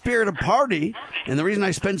 And the spirit of party, and the reason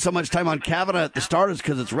I spend so much time on Kavanaugh at the start is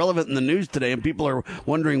because it's relevant in the news today and people are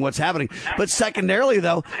wondering what's happening. But secondarily,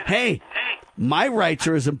 though, hey, my rights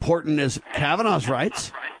are as important as Kavanaugh's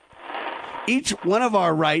rights. Each one of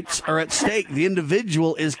our rights are at stake. The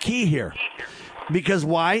individual is key here. Because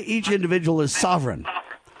why? Each individual is sovereign.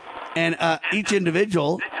 And each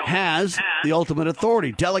individual has the ultimate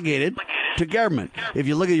authority delegated to government. If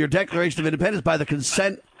you look at your Declaration of Independence, by the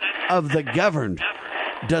consent of the governed,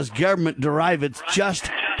 does government derive its just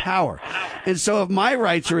power. And so if my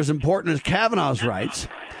rights are as important as Kavanaugh's rights,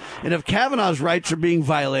 and if Kavanaugh's rights are being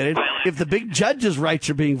violated, if the big judge's rights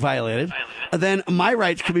are being violated, then my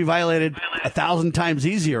rights can be violated 1,000 times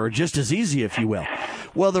easier, or just as easy, if you will.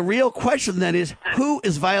 Well, the real question then is, who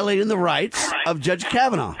is violating the rights of Judge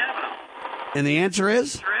Kavanaugh? And the answer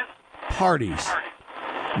is parties.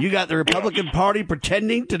 You got the Republican Party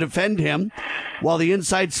pretending to defend him while the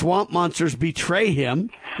inside swamp monsters betray him.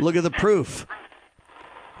 Look at the proof.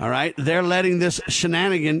 All right. They're letting this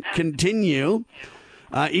shenanigan continue.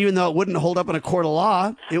 Even though it wouldn't hold up in a court of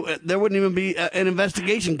law, there wouldn't even be an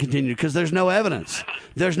investigation continued because there's no evidence.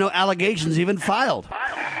 There's no allegations even filed.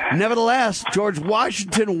 Nevertheless, George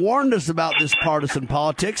Washington warned us about this partisan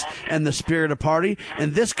politics and the spirit of party,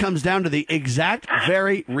 and this comes down to the exact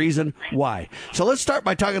very reason why. So let's start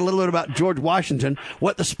by talking a little bit about George Washington,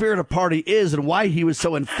 what the spirit of party is, and why he was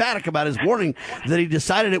so emphatic about his warning that he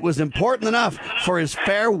decided it was important enough for his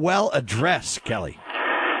farewell address, Kelly.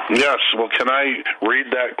 Yes. Well, can I read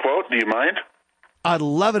that quote? Do you mind? I'd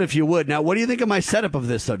love it if you would. Now, what do you think of my setup of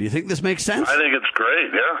this, though? Do you think this makes sense? I think it's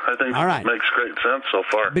great, yeah. I think it makes great sense so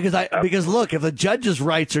far. Because look, if the judge's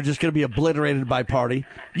rights are just going to be obliterated by party,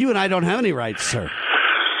 you and I don't have any rights, sir.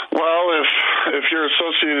 Well, if you're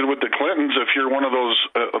associated with the Clintons, if you're one of those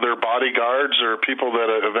their bodyguards or people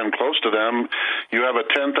that have been close to them, you have a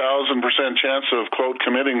 10,000% chance of, quote,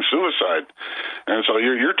 committing suicide. And so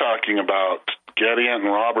you're talking about Getty and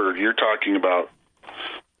Robert. You're talking about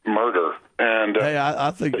murder. And hey, I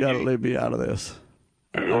think that'll leave me out of this.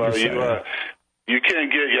 Well, you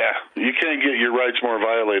can't get your rights more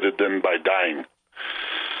violated than by dying.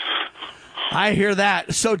 I hear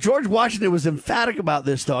that. So George Washington was emphatic about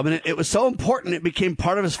this, though. I mean, it was so important it became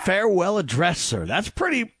part of his farewell address, sir. That's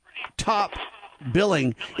pretty top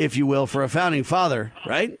billing, if you will, for a founding father,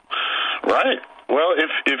 right? Right. Well,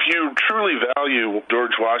 if you truly value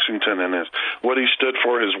George Washington and what he stood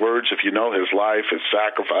for, his words, if you know his life, his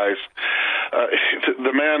sacrifice,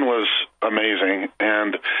 the man was amazing.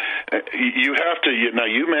 And you have to, now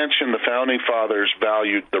you mentioned the founding fathers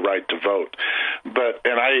valued the right to vote,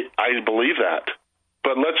 and I believe that.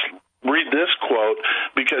 But let's read this quote,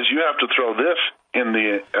 because you have to throw this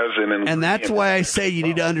and that's why I say you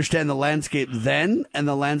need to understand the landscape then and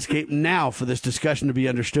the landscape now for this discussion to be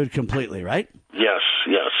understood completely, right? Yes.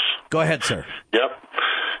 Go ahead, sir. Yep.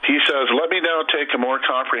 He says, "Let me now take a more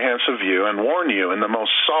comprehensive view and warn you in the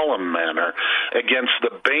most solemn manner against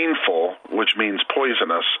the baneful, which means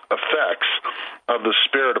poisonous, effects of the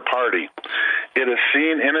spirit of party. It is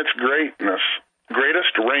seen in its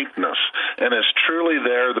greatest rankness, and is truly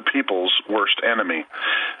there the people's worst enemy."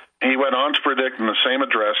 He went on to predict in the same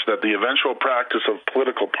address that the eventual practice of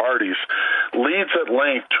political parties leads at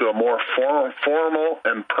length to a more formal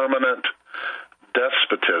and permanent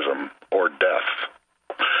despotism or death.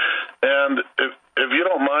 And if you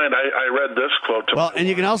don't mind, I read this quote. Well, and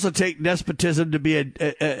you can also take despotism to be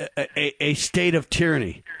a state of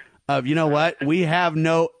tyranny. Of, you know what? We have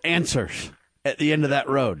no answers at the end of that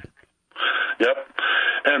road. Yep.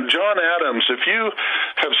 And John Adams, if you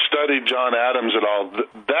have studied John Adams at all,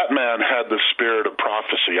 that man had the spirit of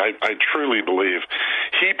prophecy. I truly believe.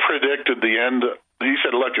 He predicted the end. He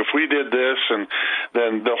said, look, if we did this, and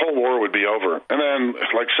then the whole war would be over. And then,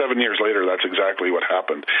 like 7 years later, that's exactly what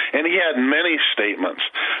happened. And he had many statements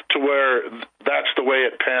to where that's the way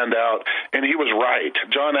it panned out. And he was right.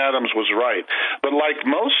 John Adams was right. But like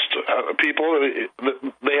most people,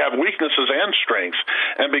 they have weaknesses and strengths.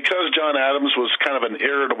 And because John Adams was kind of an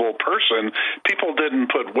irritable person, people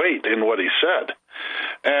didn't put weight in what he said.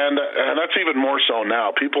 And that's even more so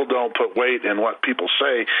now. People don't put weight in what people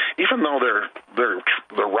say, even though they're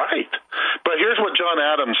right. But here's what John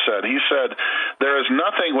Adams said. He said, "There is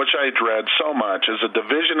nothing which I dread so much as a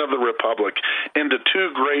division of the republic into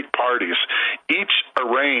two great parties, each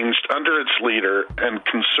arranged under its leader and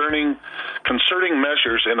concerting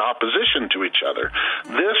measures in opposition to each other.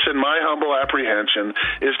 This, in my humble apprehension,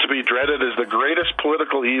 is to be dreaded as the greatest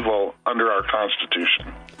political evil under our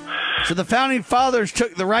Constitution." So the founding fathers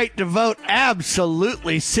took the right to vote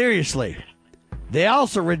absolutely seriously. They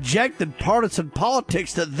also rejected partisan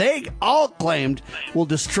politics that they all claimed will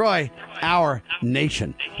destroy our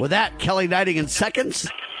nation. With that, Kelly Knighting in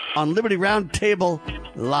seconds on Liberty Roundtable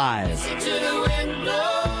Live.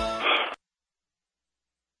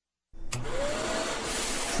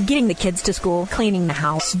 Getting the kids to school, cleaning the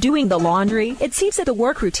house, doing the laundry. It seems that the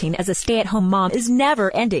work routine as a stay-at-home mom is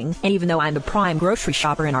never ending. And even though I'm the prime grocery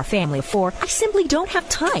shopper in our family of four, I simply don't have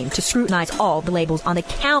time to scrutinize all the labels on the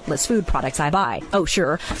countless food products I buy. Oh,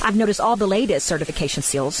 sure, I've noticed all the latest certification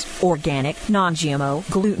seals. Organic, non-GMO,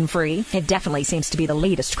 gluten-free. It definitely seems to be the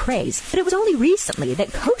latest craze. But it was only recently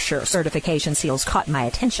that kosher certification seals caught my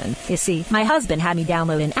attention. You see, my husband had me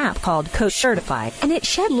download an app called Kosher Certified, and it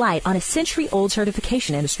shed light on a century-old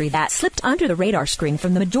certification industry industry that slipped under the radar screen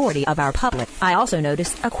from the majority of our public. I also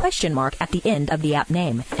noticed a question mark at the end of the app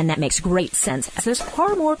name, and that makes great sense as there's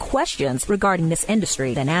far more questions regarding this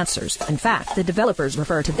industry than answers. In fact, the developers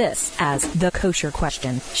refer to this as the kosher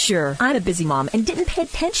question. Sure, I'm a busy mom and didn't pay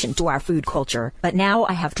attention to our food culture, but now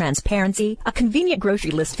I have transparency, a convenient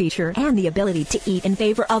grocery list feature, and the ability to eat in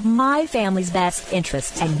favor of my family's best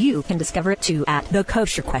interests, and you can discover it too at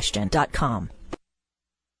thekosherquestion.com.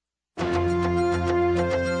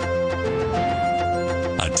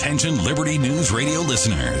 Attention Liberty News Radio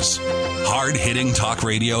listeners. Hard-hitting talk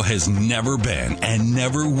radio has never been and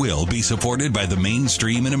never will be supported by the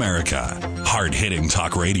mainstream in America. Hard-hitting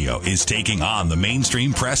talk radio is taking on the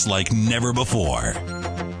mainstream press like never before.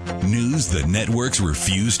 News the networks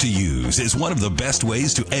refuse to use is one of the best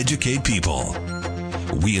ways to educate people.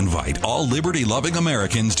 We invite all liberty-loving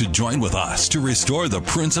Americans to join with us to restore the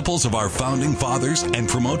principles of our founding fathers and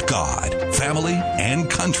promote God, family, and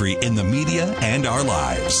country in the media and our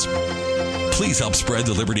lives. Please help spread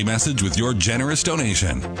the Liberty message with your generous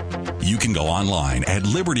donation. You can go online at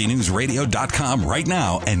libertynewsradio.com right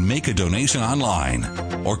now and make a donation online.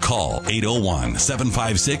 Or call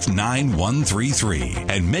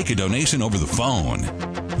 801-756-9133 and make a donation over the phone.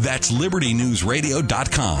 That's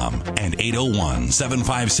libertynewsradio.com and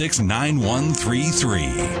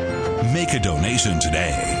 801-756-9133. Make a donation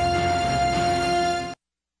today.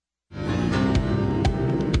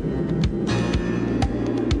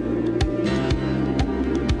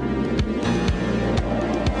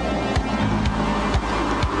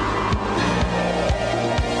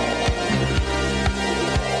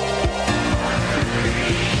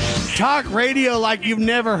 Talk radio like you've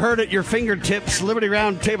never heard at your fingertips.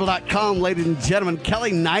 LibertyRoundtable.com, ladies and gentlemen.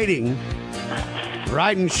 Kelly Knighting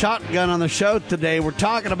riding shotgun on the show today. We're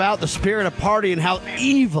talking about the spirit of party and how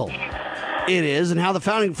evil it is and how the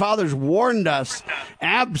Founding Fathers warned us,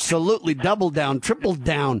 absolutely doubled down, tripled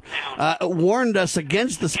down, warned us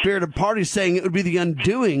against the spirit of party, saying it would be the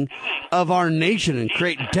undoing of our nation and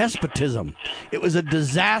create despotism. It was a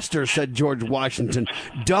disaster, said George Washington.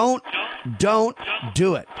 Don't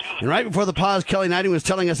do it. And right before the pause, Kelly Knighting was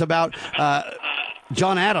telling us about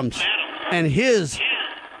John Adams and his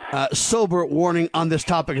sober warning on this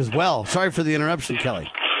topic as well. Sorry for the interruption, Kelly.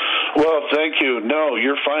 Well, thank you. No,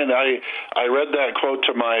 you're fine. I read that quote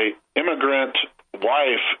to my immigrant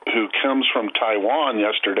wife who comes from Taiwan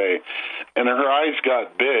yesterday, and her eyes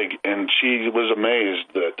got big, and she was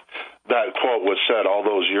amazed that that quote was said all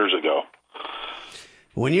those years ago.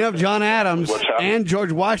 When you have John Adams and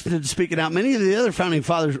George Washington speaking out, many of the other Founding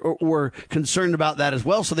Fathers were concerned about that as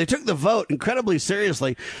well. So they took the vote incredibly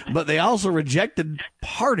seriously, but they also rejected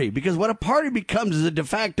party, because what a party becomes is a de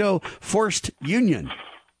facto forced union.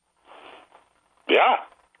 Yeah.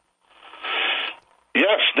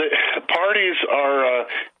 Yes, the parties are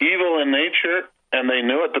evil in nature, and they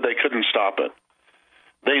knew it, but they couldn't stop it.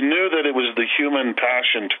 They knew that it was the human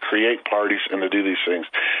passion to create parties and to do these things.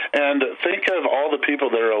 And think of all the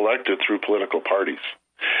people that are elected through political parties.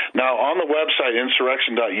 Now, on the website,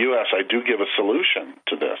 insurrection.us, I do give a solution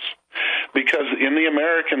to this. Because in the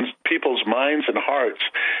American people's minds and hearts,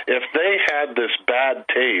 if they had this bad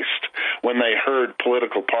taste when they heard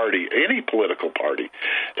political party, any political party,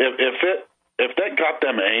 if that got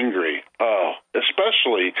them angry,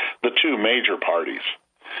 especially the two major parties,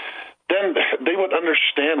 then they would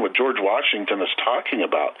understand what George Washington is talking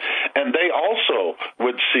about. And they also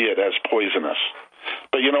would see it as poisonous.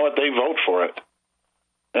 But you know what? They vote for it.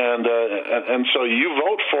 And so you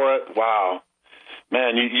vote for it. Wow.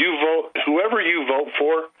 Man, you vote, whoever you vote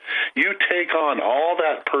for, you take on all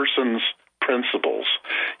that person's principles.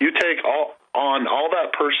 You take on all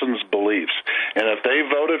that person's beliefs. And if they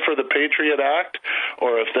voted for the Patriot Act,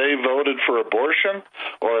 or if they voted for abortion,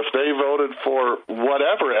 or if they voted for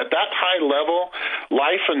whatever, at that high level,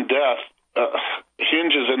 life and death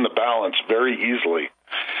hinges in the balance very easily.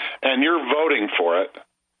 And you're voting for it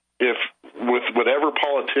with whatever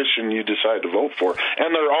politician you decide to vote for.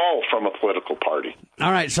 And they're all from a political party.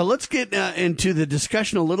 All right, so let's get into the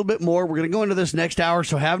discussion a little bit more. We're going to go into this next hour,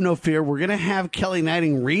 so have no fear. We're going to have Kelly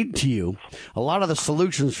Knighting read to you a lot of the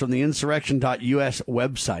solutions from the insurrection.us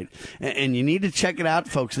website. And you need to check it out,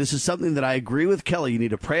 folks. This is something that I agree with Kelly. You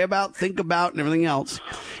need to pray about, think about, and everything else.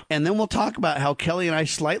 And then we'll talk about how Kelly and I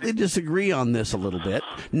slightly disagree on this a little bit.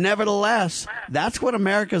 Nevertheless, that's what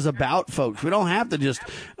America's about, folks. We don't have to just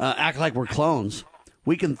act like we're clones.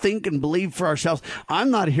 We can think and believe for ourselves.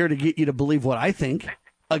 I'm not here to get you to believe what I think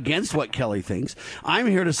against what Kelly thinks. I'm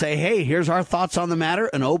here to say, hey, here's our thoughts on the matter,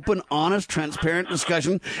 an open, honest, transparent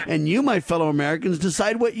discussion, and you, my fellow Americans,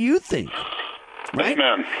 decide what you think. Right?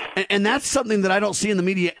 Amen. And that's something that I don't see in the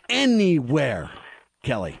media anywhere.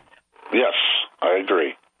 Kelly. Yes, I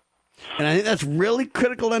agree. And I think that's really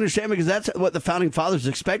critical to understand, because that's what the Founding Fathers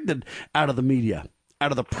expected out of the media,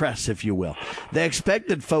 out of the press, if you will. They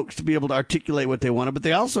expected folks to be able to articulate what they wanted, but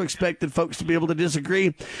they also expected folks to be able to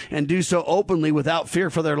disagree and do so openly without fear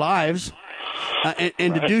for their lives,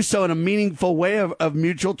 and to do so in a meaningful way of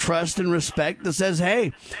mutual trust and respect that says,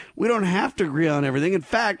 hey, we don't have to agree on everything. In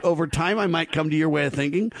fact, over time, I might come to your way of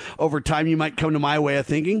thinking. Over time, you might come to my way of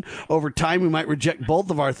thinking. Over time, we might reject both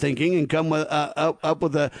of our thinking and come with, up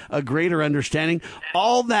with a greater understanding.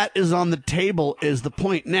 All that is on the table is the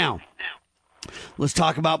point. Now, let's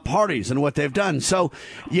talk about parties and what they've done. So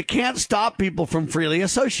you can't stop people from freely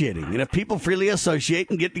associating. And if people freely associate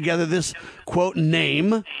and get together this, quote,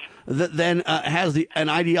 name that then has an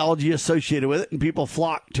ideology associated with it and people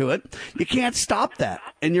flock to it, you can't stop that.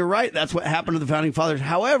 And you're right, that's what happened to the Founding Fathers.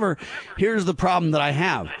 However, here's the problem that I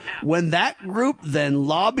have. When that group then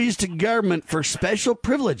lobbies to government for special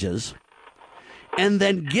privileges and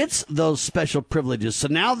then gets those special privileges. So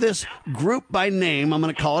now this group by name, I'm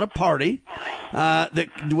going to call it a party, that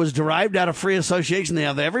was derived out of free association. They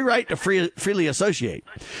have every right to freely associate.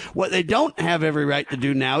 What they don't have every right to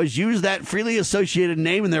do now is use that freely associated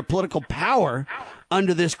name and their political power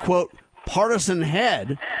under this, quote, partisan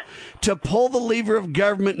head to pull the lever of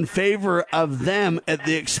government in favor of them at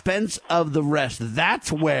the expense of the rest.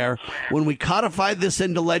 That's where, when we codified this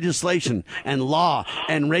into legislation and law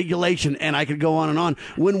and regulation, and I could go on and on,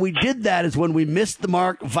 when we did that is when we missed the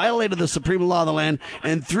mark, violated the supreme law of the land,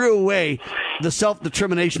 and threw away the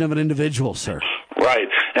self-determination of an individual, sir. Right.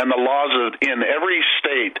 And the laws in every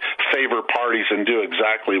state favor parties and do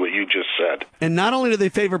exactly what you just said. And not only do they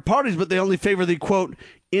favor parties, but they only favor the, quote,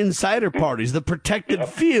 insider parties, the protected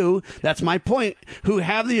few, that's my point, who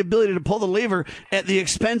have the ability to pull the lever at the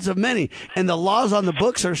expense of many. And the laws on the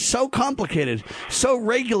books are so complicated, so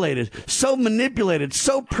regulated, so manipulated,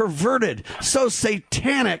 so perverted, so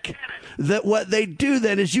satanic, that what they do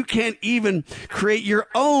then is you can't even create your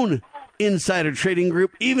own insider trading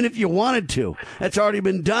group, even if you wanted to. That's already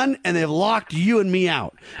been done, and they've locked you and me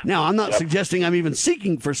out. Now, I'm not suggesting I'm even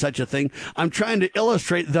seeking for such a thing. I'm trying to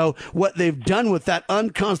illustrate, though, what they've done with that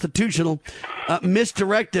unconstitutional,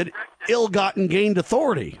 misdirected, ill-gotten gained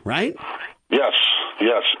authority, right? Yes,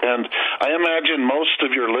 yes. And I imagine most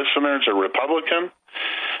of your listeners are Republican.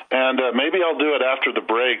 And maybe I'll do it after the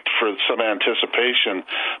break for some anticipation.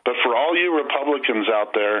 But for all you Republicans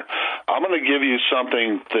out there, I'm going to give you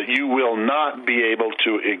something that you will not be able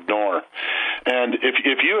to ignore. And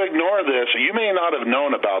if you ignore this, you may not have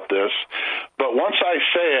known about this, but once I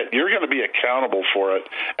say it, you're going to be accountable for it.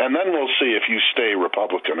 And then we'll see if you stay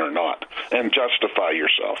Republican or not and justify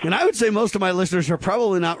yourself. And I would say most of my listeners are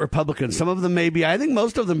probably not Republicans. Some of them may be. I think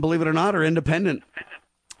most of them, believe it or not, are independent.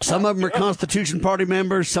 Some of them are Constitution Party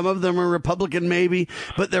members. Some of them are Republican, maybe.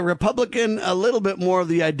 But they're Republican a little bit more of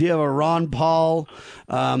the idea of a Ron Paul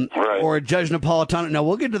or a Judge Napolitano. Now,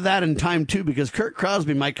 we'll get to that in time, too, because Kurt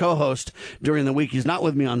Crosby, my co-host during the week, he's not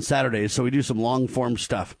with me on Saturdays, so we do some long-form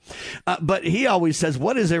stuff. But he always says,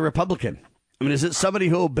 what is a Republican? I mean, is it somebody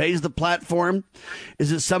who obeys the platform?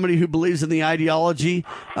 Is it somebody who believes in the ideology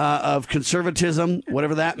of conservatism,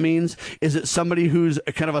 whatever that means? Is it somebody who's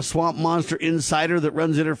a kind of a swamp monster insider that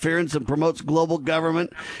runs interference and promotes global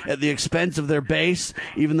government at the expense of their base,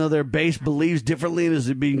 even though their base believes differently and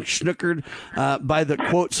is being snookered by the,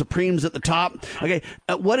 quote, Supremes at the top? Okay,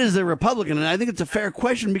 what is a Republican? And I think it's a fair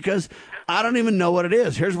question because I don't even know what it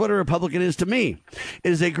is. Here's what a Republican is to me.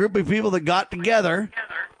 It is a group of people that got together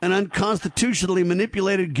an unconstitutionally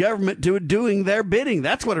manipulated government doing their bidding.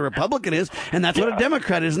 That's what a Republican is, and that's what a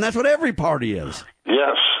Democrat is, and that's what every party is.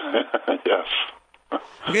 Yes, yes.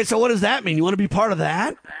 Okay, so what does that mean? You want to be part of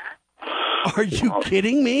that? Are you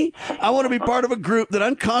kidding me? I want to be part of a group that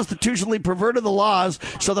unconstitutionally perverted the laws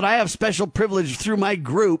so that I have special privilege through my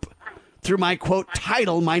group, through my, quote,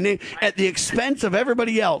 title, my name, at the expense of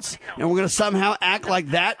everybody else. And we're going to somehow act like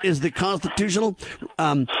that is the constitutional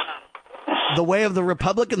the way of the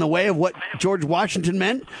Republic and the way of what George Washington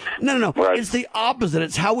meant? No. Right. It's the opposite.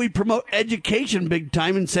 It's how we promote education big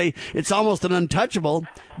time and say it's almost an untouchable,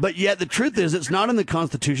 but yet the truth is it's not in the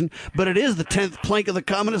Constitution, but it is the 10th plank of the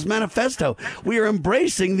Communist Manifesto. We are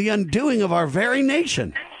embracing the undoing of our very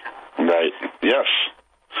nation. Right. Yes.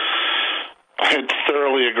 I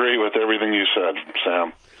thoroughly agree with everything you said,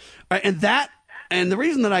 Sam. Right, and the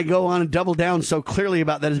reason that I go on and double down so clearly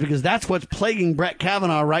about that is because that's what's plaguing Brett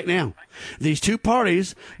Kavanaugh right now. These two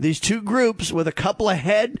parties, these two groups with a couple of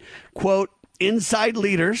head, quote, inside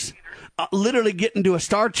leaders, literally get into a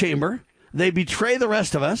star chamber They betray the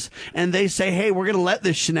rest of us, and they say, hey, we're going to let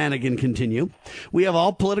this shenanigan continue. We have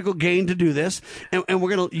all political gain to do this, and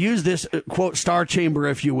we're going to use this, quote, star chamber,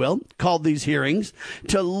 if you will, called these hearings,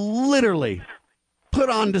 to literally put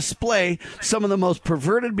on display some of the most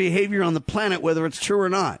perverted behavior on the planet, whether it's true or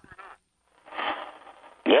not.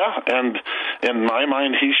 Yeah, and in my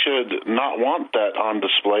mind, he should not want that on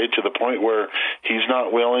display to the point where he's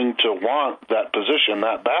not willing to want that position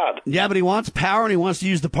that bad. Yeah, but he wants power, and he wants to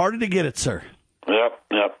use the party to get it, sir. Yep.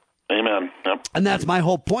 Amen. Yep. And that's my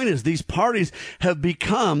whole point, is these parties have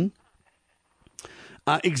become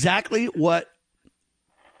exactly what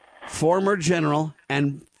former general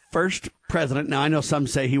and first president, now I know some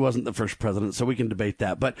say he wasn't the first president, so we can debate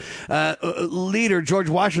that, but leader George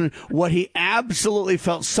Washington, what he absolutely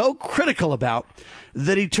felt so critical about,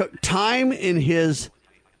 that he took time in his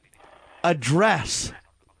address,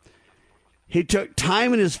 he took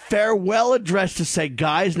time in his farewell address to say,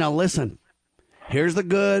 guys, now listen, here's the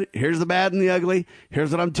good, here's the bad and the ugly,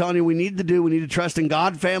 here's what I'm telling you we need to do. We need to trust in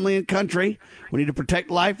God, family, and country. We need to protect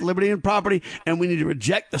life, liberty, and property, and we need to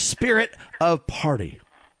reject the spirit of party.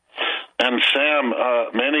 And Sam,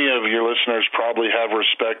 many of your listeners probably have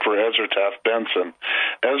respect for Ezra Taft Benson.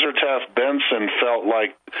 Ezra Taft Benson felt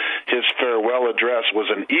like his farewell address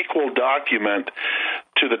was an equal document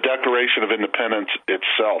to the Declaration of Independence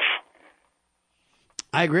itself.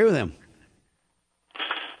 I agree with him.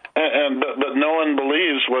 But no one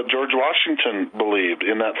believes what George Washington believed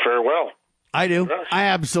in that farewell. I do. I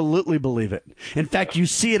absolutely believe it. In fact, you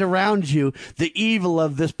see it around you, the evil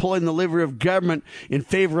of this pulling the lever of government in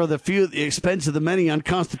favor of the few at the expense of the many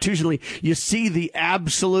unconstitutionally. You see the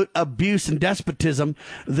absolute abuse and despotism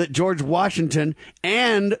that George Washington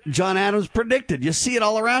and John Adams predicted. You see it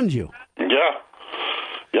all around you. Yeah.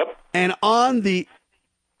 Yep. And on the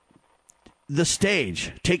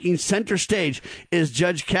stage, taking center stage, is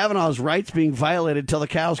Judge Kavanaugh's rights being violated till the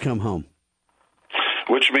cows come home.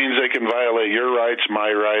 Which means they can violate your rights,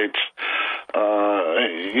 my rights,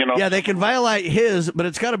 Yeah, they can violate his, but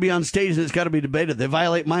it's got to be on stage and it's got to be debated. They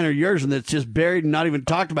violate mine or yours, and it's just buried and not even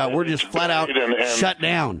talked about. We're just flat out shut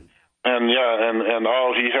down. And he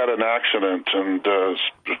had an accident, and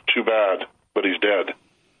too bad, but he's dead.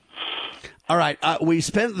 All right, we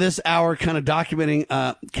spent this hour kind of documenting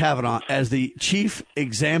Kavanaugh as the chief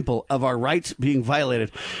example of our rights being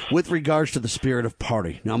violated with regards to the spirit of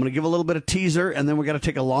party. Now, I'm going to give a little bit of teaser, and then we're going to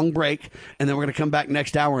take a long break, and then we're going to come back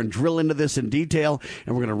next hour and drill into this in detail,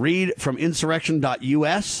 and we're going to read from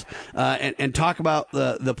insurrection.us and talk about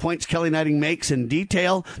the points Kelly Knighting makes in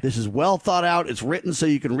detail. This is well thought out. It's written so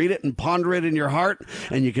you can read it and ponder it in your heart,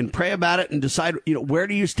 and you can pray about it and decide, where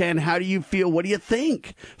do you stand? How do you feel? What do you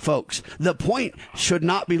think, folks? The point should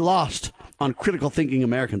not be lost on critical thinking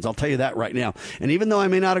Americans. I'll tell you that right now. And even though I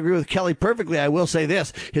may not agree with Kelly perfectly, I will say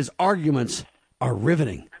this. His arguments are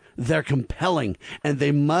riveting. They're compelling, and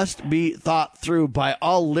they must be thought through by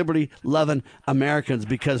all liberty-loving Americans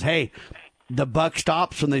because, hey, the buck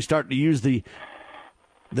stops when they start to use the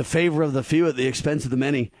favor of the few at the expense of the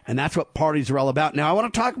many, and that's what parties are all about. Now, I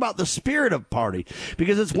want to talk about the spirit of party,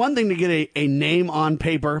 because it's one thing to get a name on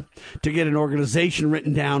paper, to get an organization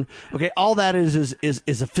written down. Okay, all that is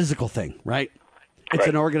a physical thing, right? It's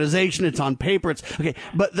an organization, it's on paper,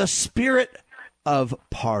 but the spirit of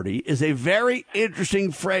party is a very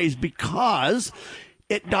interesting phrase because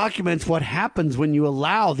it documents what happens when you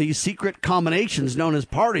allow these secret combinations known as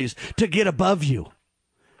parties to get above you.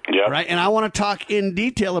 Yeah. Right. And I want to talk in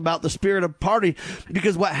detail about the spirit of party,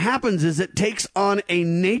 because what happens is it takes on a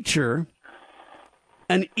nature,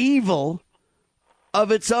 an evil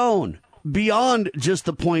of its own beyond just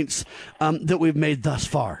the points that we've made thus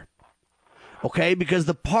far. OK, because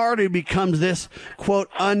the party becomes this, quote,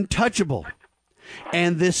 untouchable.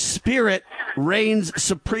 And this spirit reigns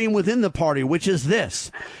supreme within the party, which is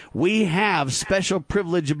this. We have special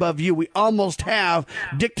privilege above you. We almost have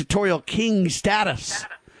dictatorial king status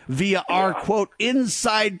via our, quote,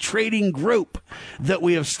 inside trading group that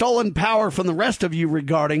we have stolen power from the rest of you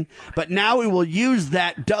regarding, but now we will use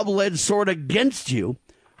that double-edged sword against you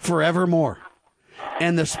forevermore.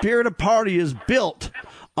 And the spirit of party is built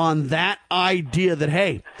on that idea that,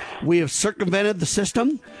 hey, we have circumvented the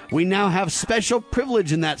system. We now have special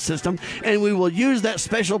privilege in that system, and we will use that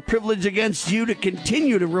special privilege against you to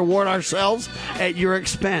continue to reward ourselves at your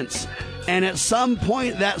expense. And at some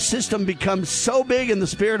point, that system becomes so big in the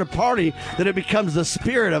spirit of party that it becomes the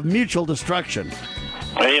spirit of mutual destruction.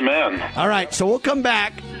 Amen. All right, so we'll come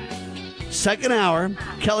back Second hour,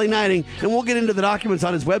 Kelly Knighting, and we'll get into the documents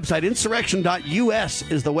on his website. Insurrection.us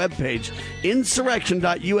is the webpage.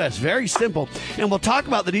 Insurrection.us. Very simple. And we'll talk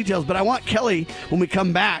about the details, but I want Kelly, when we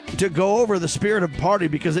come back, to go over the spirit of party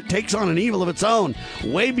because it takes on an evil of its own,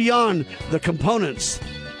 way beyond the components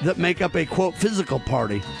that make up a, quote, physical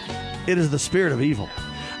party. It is the spirit of evil.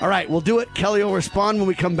 All right, we'll do it. Kelly will respond when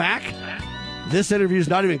we come back. This interview is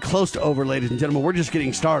not even close to over, ladies and gentlemen. We're just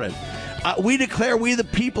getting started. We declare, we the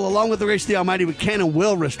people, along with the grace of the Almighty, we can and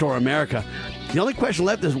will restore America. The only question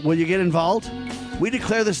left is, will you get involved? We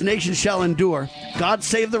declare this nation shall endure. God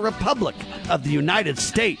save the Republic of the United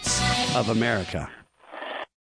States of America.